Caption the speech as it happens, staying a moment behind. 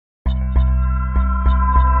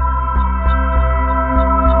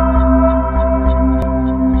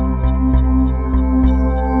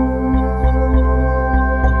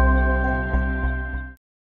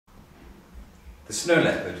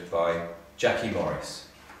Jackie Morris.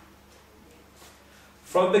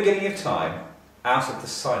 From the beginning of time, out of the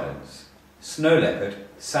silence, Snow Leopard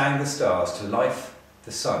sang the stars to life,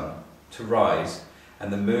 the sun to rise,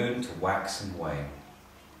 and the moon to wax and wane.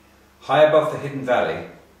 High above the hidden valley,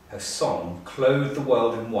 her song clothed the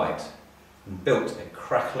world in white and built a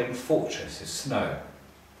crackling fortress of snow,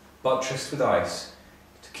 buttressed with ice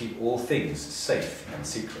to keep all things safe and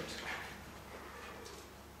secret.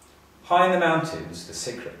 High in the mountains, the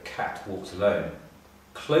secret cat walked alone,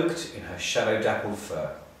 cloaked in her shadow-dappled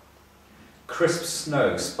fur. Crisp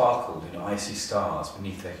snow sparkled in icy stars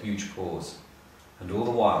beneath her huge paws, and all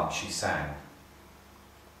the while she sang.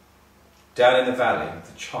 Down in the valley,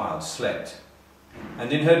 the child slept,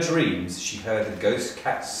 and in her dreams she heard the ghost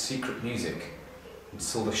cat's secret music and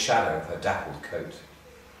saw the shadow of her dappled coat.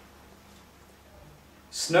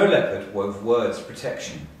 Snow Leopard wove words of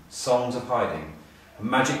protection, songs of hiding, a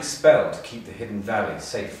magic spell to keep the hidden valley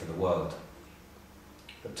safe from the world.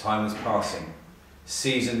 But time was passing,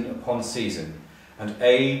 season upon season, and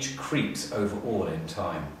age creeps over all in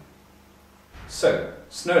time. So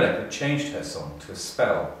Snow Leopard changed her song to a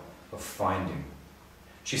spell of finding.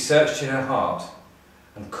 She searched in her heart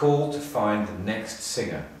and called to find the next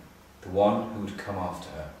singer, the one who would come after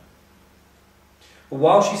her. But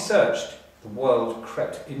while she searched, the world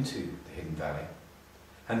crept into the hidden valley,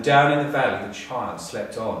 and down in the valley the child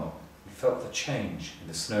slept on and felt the change in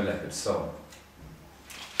the Snow Leopard's song.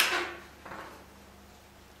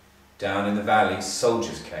 Down in the valley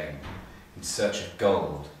soldiers came in search of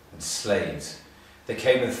gold and slaves. They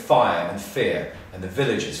came with fire and fear, and the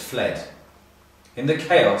villagers fled. In the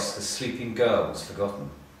chaos the sleeping girl was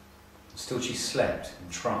forgotten. Still she slept,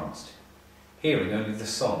 entranced, hearing only the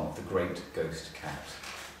song of the great ghost cat.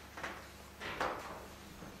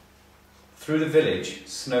 Through the village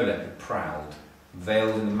Snow Leopard prowled,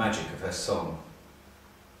 veiled in the magic of her song.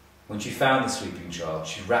 When she found the sleeping child,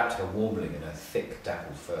 she wrapped her warmly in her thick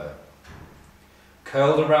dappled fur.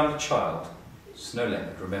 Curled around the child, Snow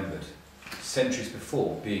Leopard remembered, centuries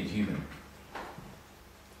before being human.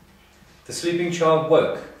 The sleeping child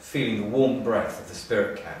woke, feeling the warm breath of the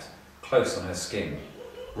spirit cat close on her skin,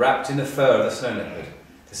 wrapped in the fur of the Snow Leopard,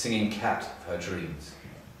 the singing cat of her dreams.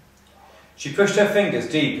 She pushed her fingers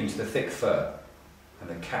deep into the thick fur, and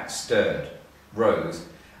the cat stirred, rose,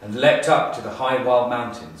 and leapt up to the high wild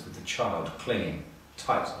mountains with the child clinging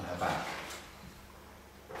tight on her back.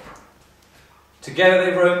 Together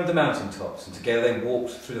they roamed the mountain tops, and together they walked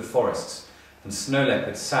through the forests, and Snow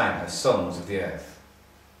Leopard sang her songs of the earth.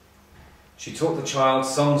 She taught the child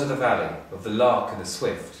songs of the valley, of the lark and the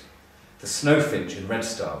swift, the snowfinch and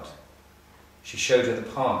redstart. She showed her the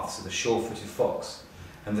paths of the sure-footed fox,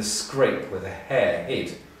 and the scrape where the hare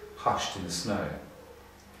hid, hushed in the snow.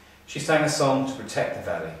 She sang a song to protect the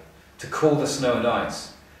valley, to cool the snow and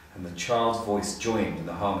ice, and the child's voice joined in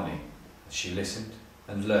the harmony as she listened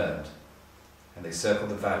and learned, and they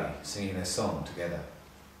circled the valley, singing their song together.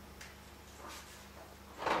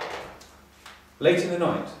 Late in the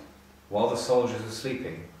night, while the soldiers were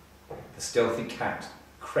sleeping, the stealthy cat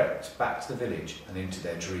crept back to the village and into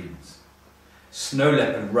their dreams. Snow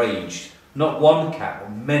Leopard raged, not one cat,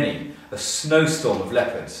 but many, a snowstorm of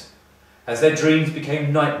leopards. As their dreams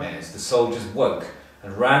became nightmares, the soldiers woke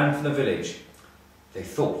and ran from the village, they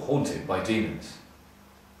thought haunted by demons.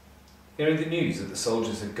 Hearing the news that the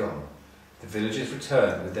soldiers had gone, the villagers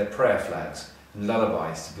returned with their prayer flags and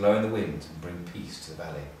lullabies to blow in the wind and bring peace to the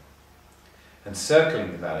valley. And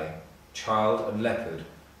circling the valley, child and leopard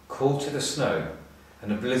called to the snow,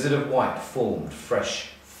 and a blizzard of white formed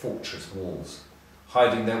fresh fortress walls,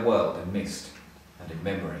 hiding their world in mist and in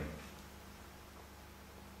memory.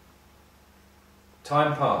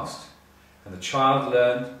 Time passed, and the child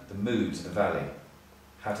learned the moods of the valley,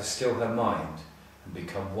 how to still her mind and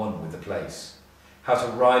become one with the place, how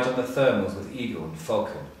to ride on the thermals with eagle and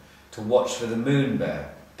falcon, to watch for the moon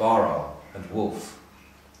bear, baral and wolf.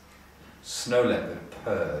 Snow Leopard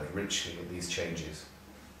purred richly at these changes.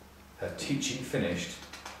 Her teaching finished,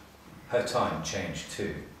 her time changed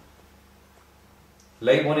too.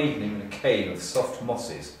 Late one evening in a cave of soft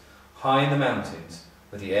mosses, high in the mountains,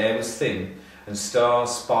 where the air was thin and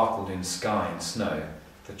stars sparkled in sky and snow,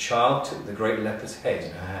 the child took the great leopard's head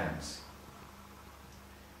in her hands.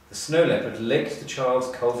 The Snow Leopard licked the child's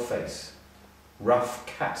cold face, rough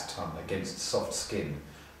cat tongue against soft skin,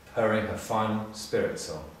 purring her final spirit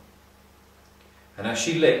song. And as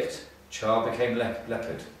she licked, child became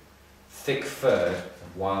leopard, thick-furred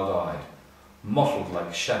and wild-eyed, mottled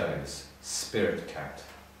like shadows, spirit cat.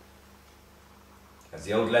 As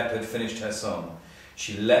the old leopard finished her song,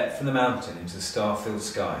 she leapt from the mountain into the star-filled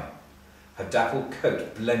sky, her dappled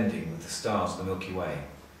coat blending with the stars of the Milky Way,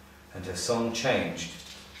 and her song changed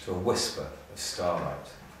to a whisper of starlight.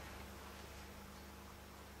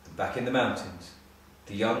 And back in the mountains,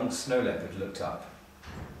 the young snow leopard looked up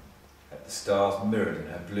at the stars mirrored in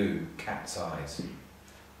her blue cat's eyes,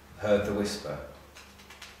 heard the whisper,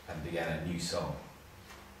 and began a new song.